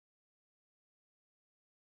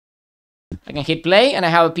I can hit play and I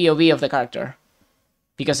have a POV of the character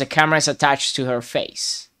because the camera is attached to her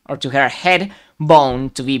face, or to her head bone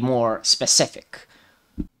to be more specific.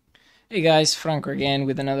 Hey guys, Franco again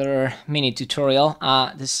with another mini tutorial.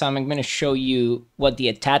 This time I'm going to show you what the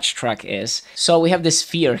attach track is. So we have this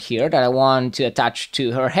sphere here that I want to attach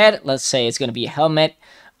to her head. Let's say it's going to be a helmet.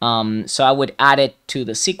 So I would add it to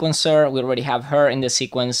the sequencer. We already have her in the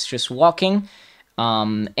sequence just walking.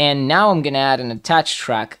 And now I'm going to add an attach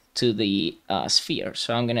track to the sphere.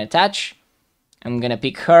 So I'm going to attach. I'm going to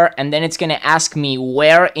pick her, and then it's going to ask me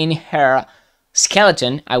where in her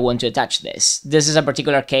skeleton I want to attach this. This is a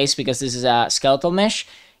particular case because this is a skeletal mesh.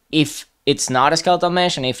 If it's not a skeletal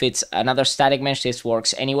mesh, and if it's another static mesh, this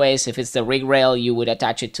works anyways. If it's the rig rail, you would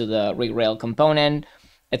attach it to the rig rail component,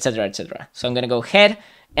 etc, etc. So I'm going to go ahead,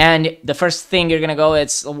 and the first thing you're going to go,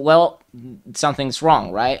 it's, well, something's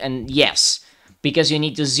wrong, right? And yes, because you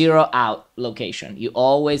need to zero out location. You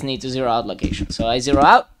always need to zero out location. So I zero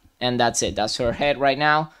out, and that's it. That's her head right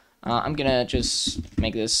now. I'm gonna just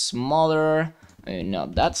make this smaller.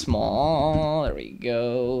 Not that small. There we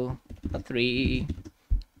go. A 3.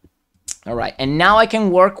 All right, and now I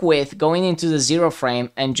can work with going into the 0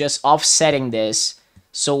 frame and just offsetting this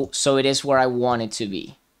so it is where I want it to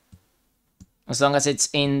be. As long as it's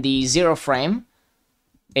in the 0 frame,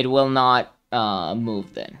 it will not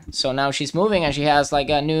move then. So now she's moving and she has like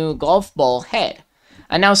a new golf ball head.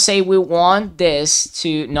 And now say we want this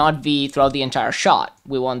to not be throughout the entire shot.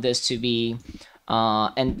 We want this to be,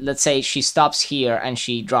 and let's say she stops here and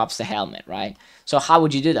she drops the helmet, right? So how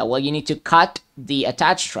would you do that? Well, you need to cut the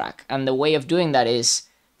attach track. And the way of doing that is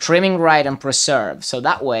trimming right and preserve. So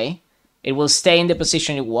that way, it will stay in the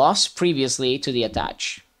position it was previously to the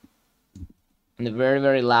attach. In the very,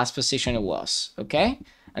 very last position it was, okay?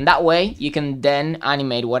 And that way, you can then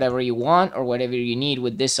animate whatever you want or whatever you need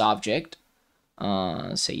with this object.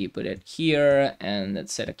 Say you put it here, and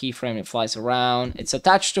let's set a keyframe, it flies around, it's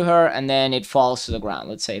attached to her, and then it falls to the ground.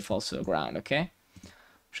 Let's say it falls to the ground, okay?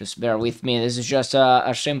 Just bear with me, this is just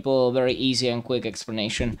a simple, very easy and quick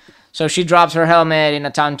explanation. So she drops her helmet in a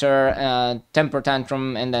temper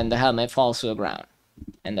tantrum, and then the helmet falls to the ground.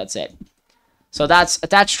 And that's it. So that's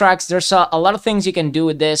attach tracks. There's a lot of things you can do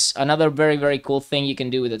with this. Another very, very cool thing you can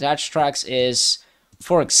do with attach tracks is,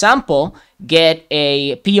 for example, get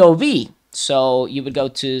a POV. So you would go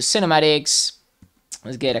to cinematics,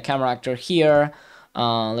 let's get a camera actor here,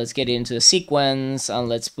 let's get into the sequence, and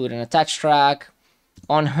let's put an attach track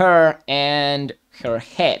on her and her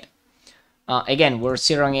head. Again, we're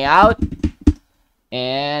zeroing it out,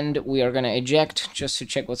 and we are going to eject just to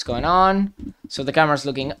check what's going on. So the camera's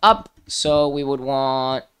looking up, so we would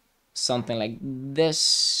want something like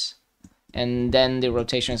this, and then the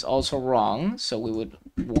rotation is also wrong, so we would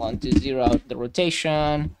want to zero out the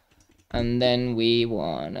rotation. And then we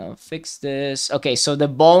want to fix this. Okay, so the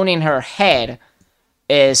bone in her head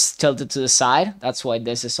is tilted to the side. That's why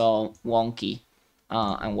this is all wonky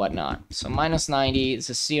and whatnot. So minus 90 is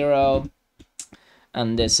a 0.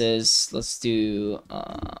 And this is, let's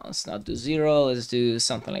not do 0. Let's do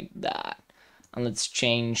something like that. And let's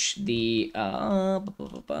change the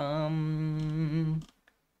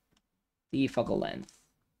focal length.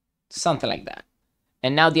 Something like that.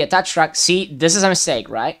 And now the attach track, see, this is a mistake,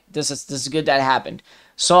 right? This is good that happened.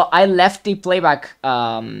 So I left the playback,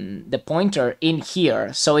 the pointer in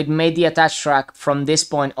here, so it made the attach track from this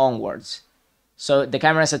point onwards. So the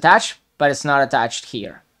camera is attached, but it's not attached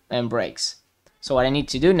here, and breaks. So what I need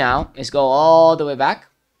to do now is go all the way back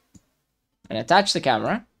and attach the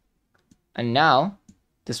camera. And now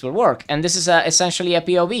this will work. And this is essentially a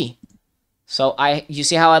POV. So you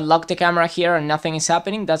see how I locked the camera here and nothing is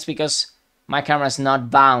happening? That's because my camera is not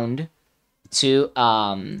bound to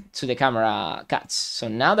the camera cuts. So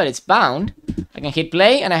now that it's bound, I can hit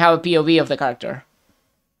play and I have a POV of the character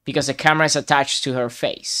because the camera is attached to her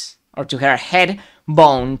face, or to her head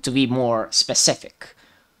bone to be more specific.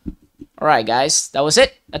 Alright guys, that was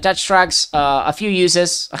it. Attach tracks, a few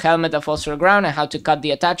uses, a helmet that falls to the ground and how to cut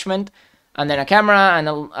the attachment, and then a camera and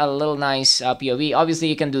a little nice POV. Obviously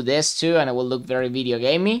you can do this too and it will look very video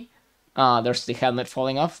gamey. There's the helmet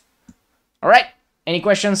falling off. Alright, any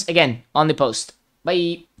questions? Again, on the post.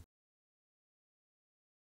 Bye!